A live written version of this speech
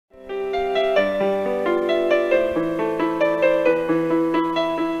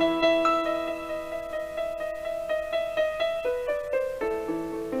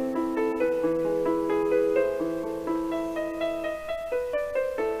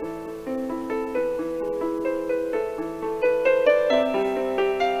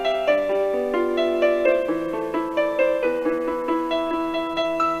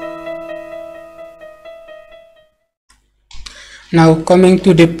Now coming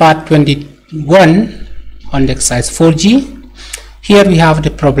to the part 21 on the exercise 4G. Here we have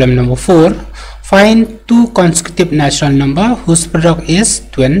the problem number 4. Find two consecutive natural number whose product is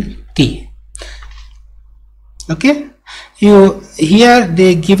 20. Okay, here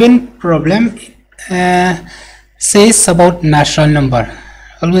the given problem says about natural number.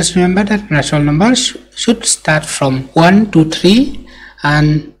 Always remember that natural numbers should start from 1 to 3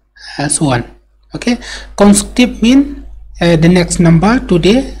 and so on. Okay, consecutive mean the next number to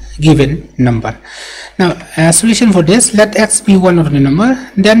the given number. Now solution for this, let x be one of the number,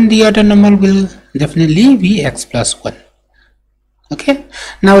 then the other number will definitely be x plus 1. Okay,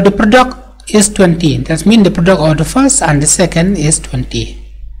 now the product is 20. That means the product of the first and the second is 20.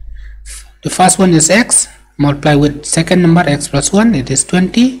 The first one is x, multiply with second number x plus 1, it is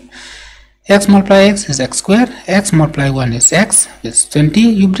 20. X multiply x is x square, x multiply 1 is x, it's 20.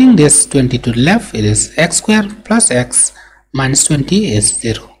 You bring this 20 to the left, it is x square plus x minus 20 is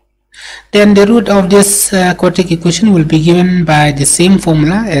 0. Then the root of this quadratic equation will be given by the same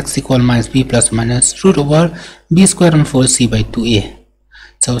formula, x equal minus b plus minus root over b square on 4c by 2a.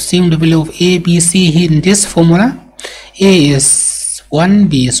 So seeing the value of a, b, c here in this formula, a is 1,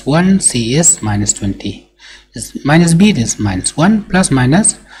 b is 1, c is minus 20. Minus b is minus 1 plus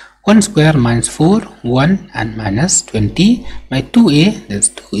minus 1 square minus 4, 1 and minus 20 by 2a, that's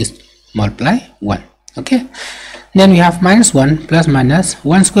 2 is multiply 1. Okay, then we have minus 1 plus minus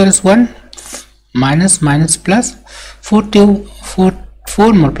 1 square is 1 minus minus plus 4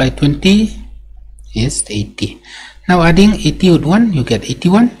 multiply 20 is 80. Now adding 80 with 1 you get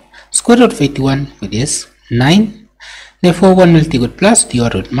 81. Square root of 81 which is 9. Therefore 1 will take with plus, the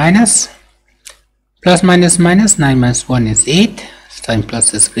other with minus. Plus minus minus, 9 minus 1 is 8. Sign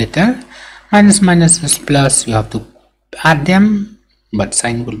plus is greater. Minus minus is plus, you have to add them, but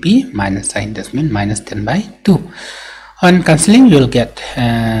sign will be minus sign. That means minus 10 by 2. On cancelling you will get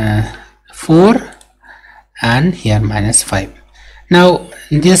 4 and here minus 5. Now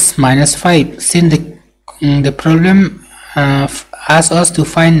this minus 5, since the problem asks us to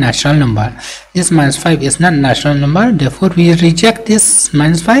find natural number, this minus 5 is not natural number, therefore we reject this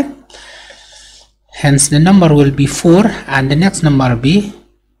minus 5. Hence the number will be 4 and the next number will be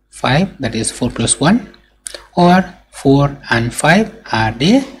 5, that is 4 plus 1, or 4 and 5 are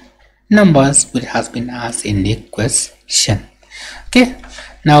the numbers which has been asked in the question. Okay,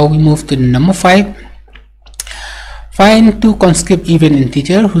 now we move to the number 5. Find two consecutive even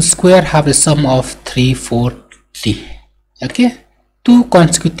integer whose square have a sum of 340. Okay, two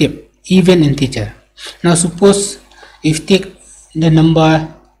consecutive even integer. Now suppose if you take the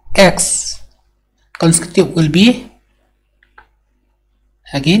number x, consecutive will be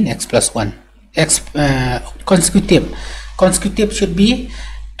again x plus 1. X consecutive should be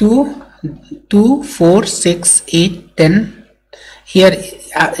 2, 4, 6, 8, 10. Here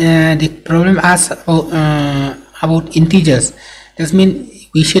the problem asks about integers. That means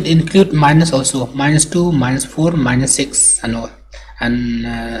we should include minus also, minus 2, minus 4, minus 6 and all, and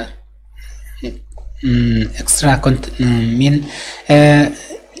extra mean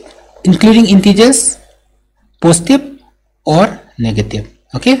including integers, positive or negative.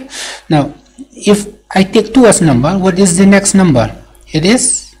 Okay, now if I take 2 as number, what is the next number? It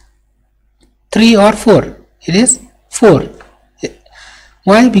is 3 or 4. It is 4.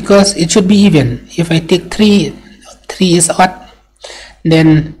 Why? Because it should be even. If I take 3 is odd,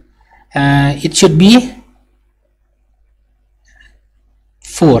 then it should be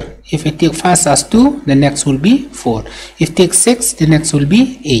 4. If I take first as 2, the next will be 4. If take 6, the next will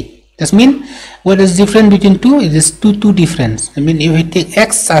be 8. That means what is different between 2? It is 2 difference. I mean, if I take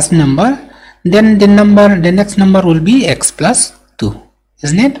x as number, then the next number will be x plus 2,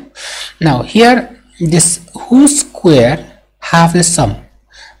 isn't it? Now here this whose square have a sum,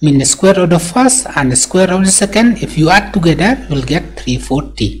 mean the square of the first and the square of the second, if you add together you will get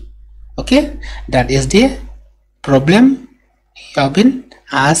 340. Okay, that is the problem you have been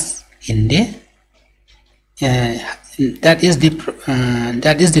asked in the that is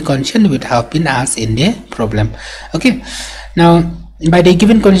the condition which have been asked in the problem. Okay, now by the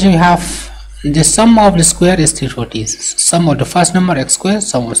given condition you have the sum of the square is 340. Sum of the first number x square,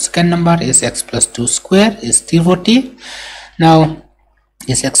 sum of the second number is x plus 2 square is 340. Now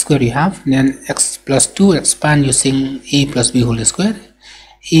this x square you have, then x plus 2 expand using a plus b whole square.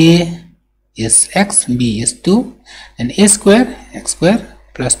 A is x, b is 2, and a square x square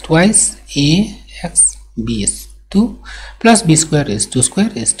plus twice a x b is 2 plus b square is 2 square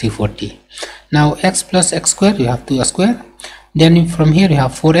is 340. Now x plus x square you have 2 square, then from here you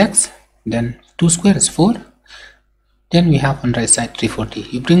have 4x, then 2 square is 4, then we have on right side 340.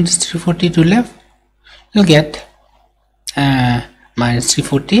 You bring this 340 to left, you'll get minus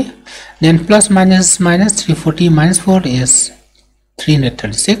 340, then plus minus 340 minus 4 is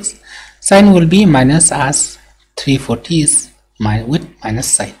 336. Sign will be minus as 340 is with minus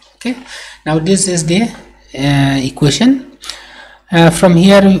sign. Okay, now this is the equation. From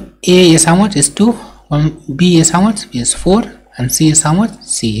here A is how much? Is 2. B is how much? B is 4, and C is how much?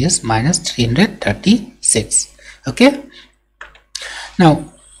 C is minus 336. Okay, now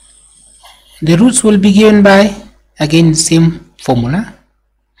the roots will be given by again same formula.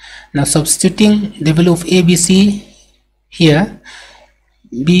 Now substituting the value of A, B, C here,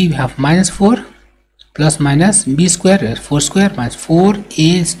 B we have minus 4 plus minus B square is 4 square minus 4,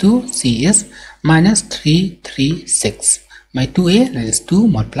 A is 2, C is minus 336 by 2A, that is 2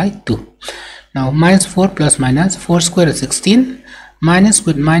 multiply 2. Now minus 4 plus minus 4 square is 16, minus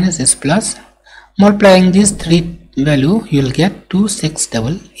with minus is plus, multiplying this 3 value you will get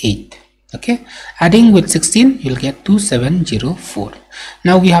 2688. Okay, adding with 16 you will get 2704.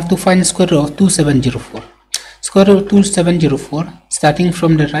 Now we have to find square root of 2704. Square root of 2704, starting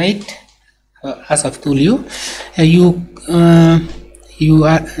from the right, as I've told you, you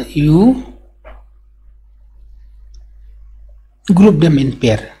group them in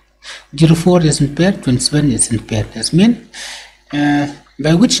pair. 04 is in pair, 27 is in pair. That means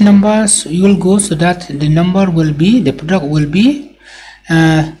by which numbers you will go so that the number will be, the product will be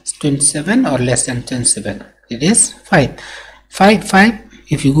 27 or less than 27. It is 5. 5.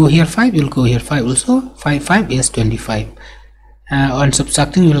 If you go here 5, you will go here 5 also. 5 is 25. On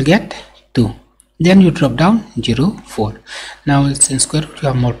subtracting you will get 2. Then you drop down 04. Now it's in square root. You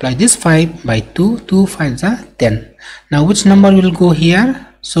have multiplied this 5 by 2. 2 5s are 10. Now which number will go here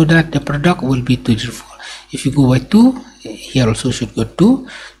so that the product will be 204? If you go by 2, here also should go 2.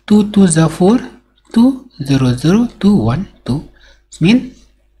 2 2s are 4. 2 0 0 2 1 2. Mean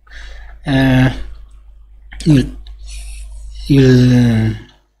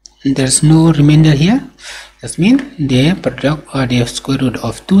there's no remainder here. That means the product or the square root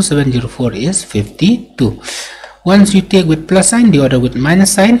of 2704 is 52. Once you take with plus sign, the other with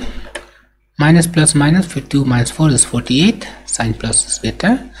minus sign, minus plus minus, 52 minus 4 is 48, sign plus is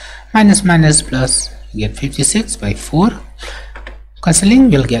better, minus minus plus, you get 56 by 4,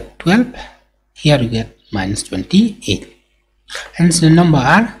 cancelling you'll get 12, here you get minus 28. Hence the number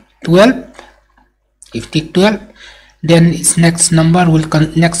are 12. If you take 12, then its next number will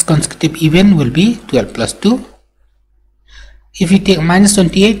next consecutive even will be 12 plus 2. If you take minus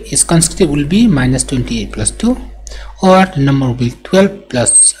 28, its consecutive will be minus 28 plus 2, or the number will be 12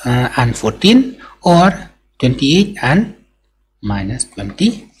 plus and 14, or 28 and minus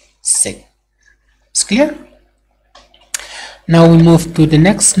 26. It's clear? Now we move to the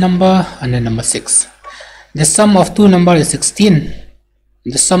next number, and then number 6. The sum of two numbers is 16.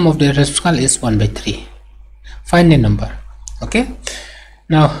 The sum of the reciprocal is 1 by 3. Find the number. Okay,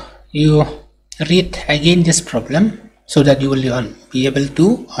 now you read again this problem so that you will be able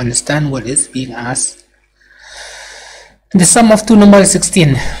to understand what is being asked. The sum of two numbers is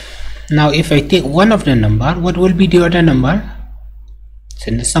 16. Now if I take one of the number, what will be the other number?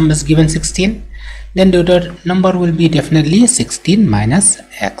 So the sum is given 16, then the other number will be definitely 16 minus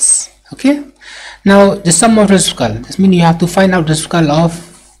x. Okay, now the sum of reciprocal, this means you have to find out the reciprocal of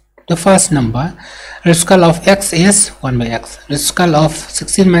the first number. Reciprocal of x is 1 by x. Reciprocal of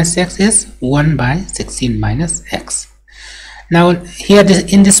 16 minus x is 1 by 16 minus x. Now here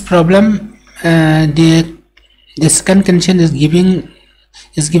in this problem, the second condition is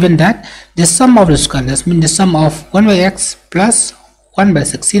given that the sum of reciprocal, that means the sum of 1 by x plus 1 by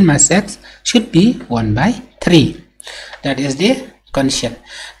 16 minus x should be 1 by 3. That is the condition.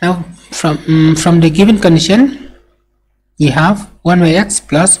 Now from the given condition, we have 1 by x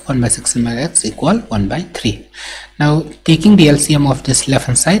plus 1 by 16 minus x equal 1 by 3. Now taking the LCM of this left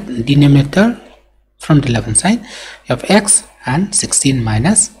hand side, denominator from the left hand side, you have x and 16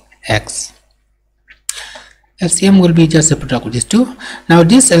 minus x. LCM will be just the product of these two. Now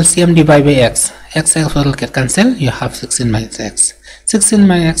this LCM divided by x, x will get cancelled, you have 16 minus x. 16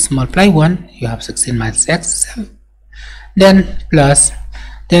 minus x multiply 1, you have 16 minus x, then plus,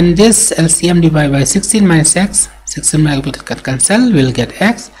 then this LCM divided by 16 minus x, 16 minus will get cancelled, will get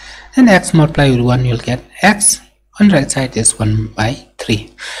x, and x multiply with 1, you will get x. On the right side is 1 by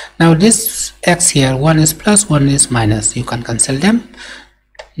 3. Now this x here, 1 is plus, 1 is minus, you can cancel them.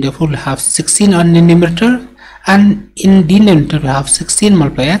 Therefore we have 16 on the numerator, and in denominator we have 16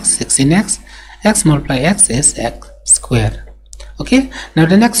 multiply x, 16x, x multiply x is x square. Okay, now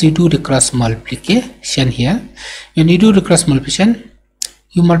the next you do the cross multiplication here. When you do the cross multiplication,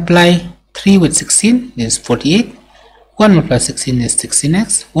 you multiply 3 with 16 is 48, 1 multiply 16 is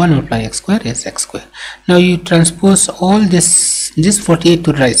 16x. 1 multiply x square is x square. Now you transpose all this 48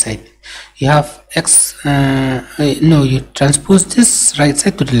 to the right side. You have x, you transpose this right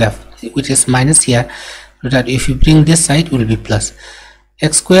side to the left, which is minus here, so that if you bring this side, it will be plus.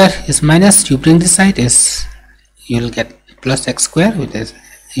 X square is minus, you bring this side, is you will get plus x square, which is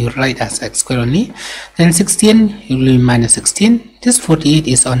you write as x square only. Then 16 will be minus 16. This 48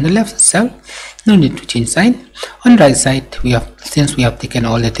 is on the left itself, no need to change sign. On right side, we have, since we have taken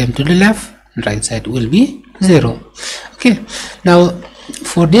all the term to the left, right side will be 0. Okay, now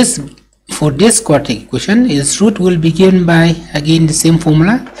for this quadratic equation, its root will be given by again the same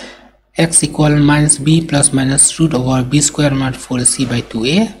formula, x equal minus b plus minus root over b square minus 4c by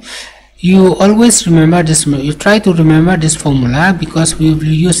 2a. You always remember this, you try to remember this formula, because we will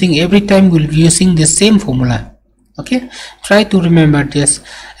be using, every time we will be using the same formula. Okay, try to remember this.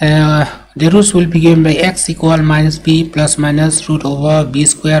 The roots will be given by x equal minus b plus minus root over b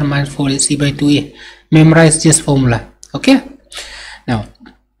square minus 4ac by 2a. Memorize this formula. Okay, now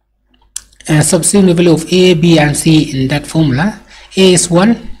substituting the value of a, b and c in that formula. A is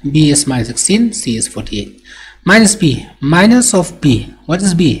 1, b is minus 16, c is 48. Minus b, minus of b, what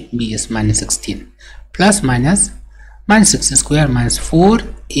is b? B is minus 16, plus minus 16 square minus 4, a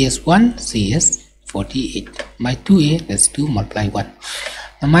is 1, c is 48 by 2a, that's 2 multiply 1.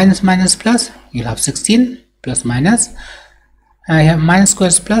 Now minus minus plus, you'll have 16 plus minus, I have minus square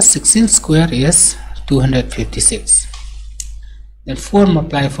plus 16 square is 256. Then 4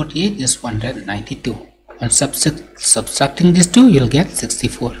 multiply 48 is 192. On subtracting these two, you'll get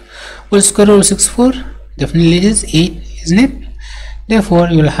 64. Well, square root of 64 definitely is 8, isn't it? Therefore,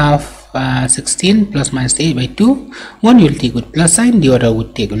 you'll have 16 plus minus 8 by 2. One you'll take with plus sign, the other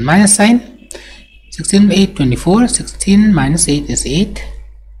would take with minus sign. 16 by 8, 24. 16 minus 8 is 8.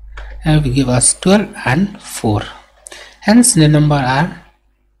 And will give us 12 and 4. Hence, the number are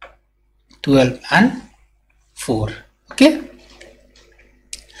 12 and 4. Okay?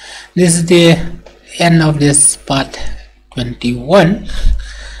 This is the end of this part 21,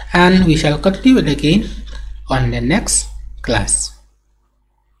 and we shall continue it again on the next class.